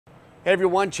Hey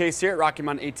everyone, Chase here at Rocky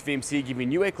Mountain ATV MC,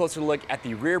 giving you a closer look at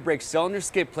the rear brake cylinder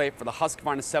skid plate for the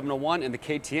Husqvarna 701 and the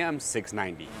KTM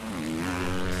 690.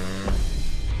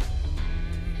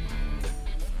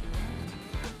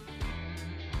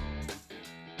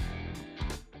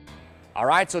 All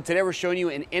right, so today we're showing you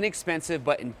an inexpensive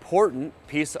but important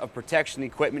piece of protection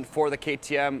equipment for the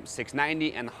KTM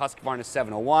 690 and the Husqvarna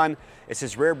 701. It's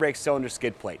this rear brake cylinder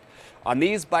skid plate. On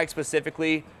these bikes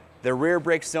specifically, the rear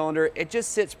brake cylinder, it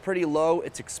just sits pretty low,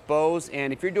 it's exposed,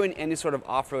 and if you're doing any sort of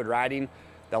off-road riding,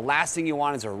 the last thing you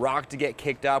want is a rock to get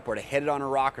kicked up or to hit it on a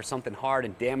rock or something hard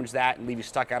and damage that and leave you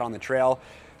stuck out on the trail.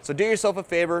 So do yourself a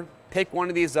favor, pick one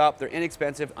of these up. They're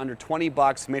inexpensive, under 20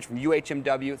 bucks, made from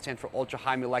UHMW, it stands for ultra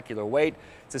high molecular weight.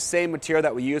 It's the same material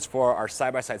that we use for our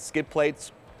side-by-side skid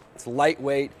plates. It's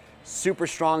lightweight, super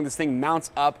strong. This thing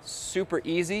mounts up super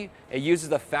easy. It uses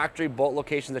the factory bolt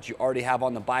locations that you already have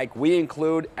on the bike. We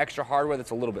include extra hardware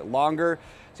that's a little bit longer.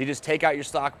 So you just take out your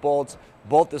stock bolts,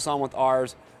 bolt this on with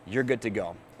ours, you're good to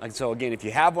go. And so again, if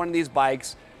you have one of these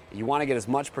bikes, you want to get as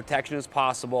much protection as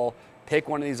possible, pick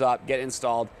one of these up, get it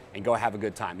installed, and go have a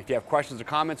good time. If you have questions or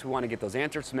comments, we want to get those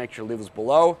answered, so make sure to leave those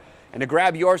below. And to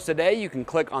grab yours today, you can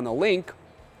click on the link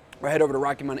or head over to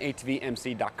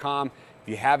RockyMountainATVMC.com. If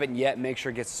you haven't yet, make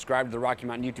sure to get subscribed to the Rocky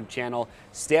Mountain YouTube channel.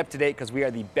 Stay up to date because we are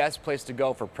the best place to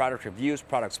go for product reviews,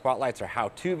 product spotlights, or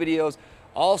how-to videos.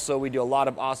 Also, we do a lot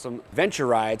of awesome venture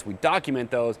rides. We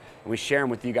document those, and we share them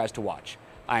with you guys to watch.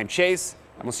 I am Chase,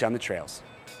 and we'll see you on the trails.